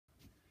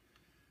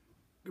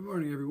Good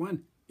morning,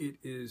 everyone. It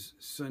is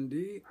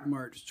Sunday,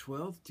 March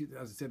 12th,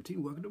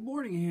 2017. Welcome to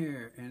Morning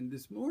Hair. And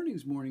this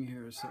morning's Morning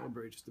Hair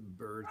celebrates the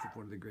birth of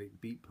one of the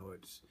great beat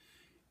poets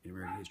in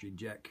American history,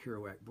 Jack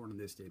Kerouac, born on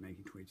this day,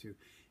 1922.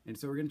 And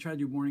so we're going to try to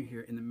do Morning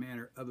Hair in the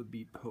manner of a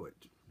beat poet.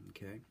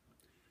 Okay?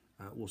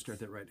 We'll start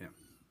that right now.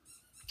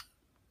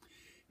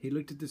 He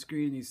looked at the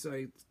screen and he saw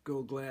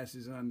gold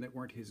glasses on that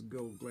weren't his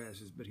gold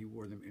glasses, but he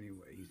wore them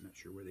anyway. He's not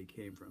sure where they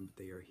came from, but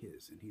they are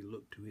his. And he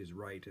looked to his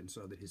right and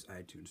saw that his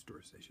iTunes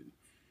store session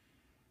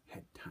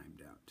had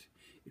timed out.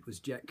 It was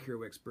Jack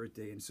Kerouac's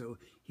birthday, and so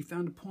he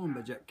found a poem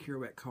by Jack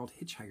Kerouac called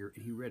Hitchhiker,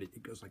 and he read it.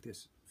 It goes like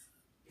this.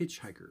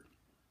 Hitchhiker.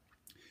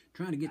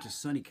 Trying to get to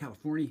sunny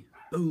California?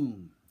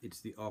 Boom!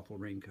 It's the awful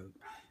raincoat,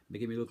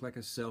 making me look like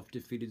a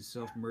self-defeated,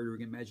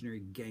 self-murdering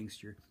imaginary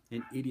gangster,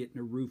 an idiot in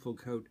a rueful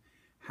coat.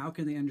 How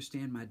can they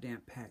understand my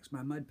damp packs,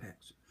 my mud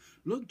packs?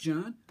 Look,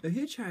 John, a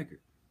hitchhiker.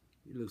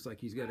 It looks like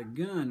he's got a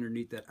gun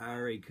underneath that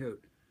IRA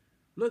coat.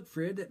 Look,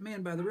 Fred, that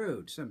man by the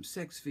road, some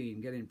sex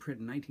fiend, got in print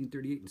in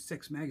 1938 in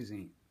Sex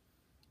magazine.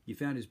 You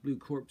found his blue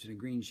corpse in a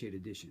green shade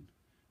edition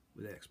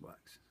with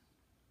X-Blocks.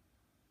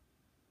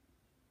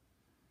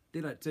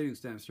 Daylight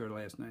savings time started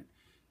last night.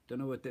 Don't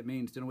know what that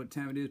means, don't know what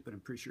time it is, but I'm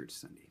pretty sure it's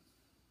Sunday.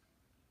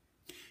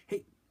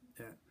 Hey,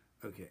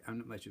 okay, I'm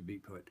not much of a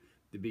beat poet.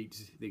 The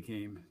beats, they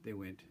came, they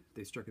went,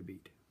 they struck a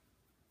beat.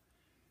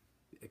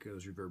 The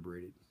echoes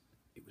reverberated.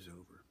 It was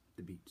over.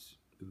 The beats.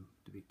 Ooh,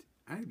 the beats.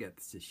 I got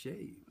to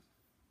shave.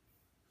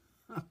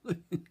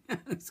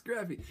 It's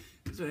scruffy.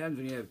 That's what happens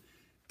when you have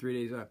 3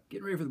 days off.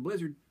 Getting ready for the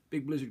blizzard.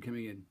 Big blizzard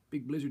coming in.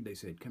 Big blizzard, they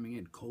said, coming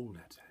in. Cold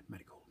outside.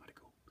 Mighty cold, mighty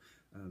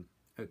cold.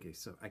 Okay,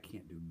 so I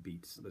can't do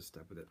beats. Let's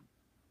stop with it.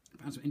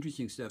 I found some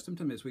interesting stuff.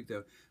 Sometime this week,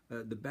 though,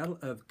 the Battle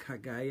of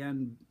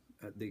Cagayan,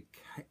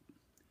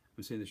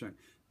 I'm saying this wrong.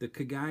 The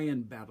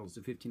Cagayan battles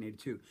of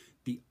 1582.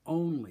 The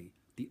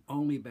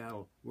only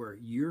battle where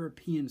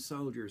European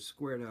soldiers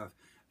squared off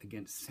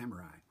against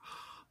samurai.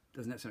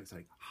 Doesn't that sound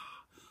exciting?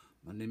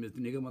 My name is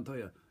Inigo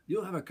Montoya.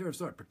 You'll have a curved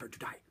sword. Prepare to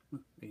die.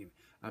 Anyway,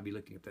 I'll be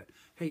looking at that.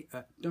 Hey,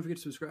 don't forget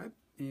to subscribe.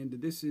 And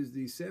this is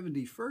the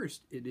 71st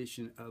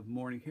edition of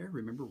Morning Hair.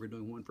 Remember, we're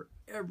doing one for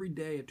every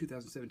day of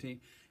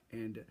 2017.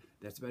 And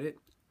that's about it.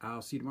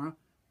 I'll see you tomorrow.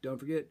 Don't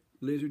forget,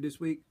 Lizard this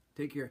week.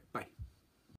 Take care. Bye.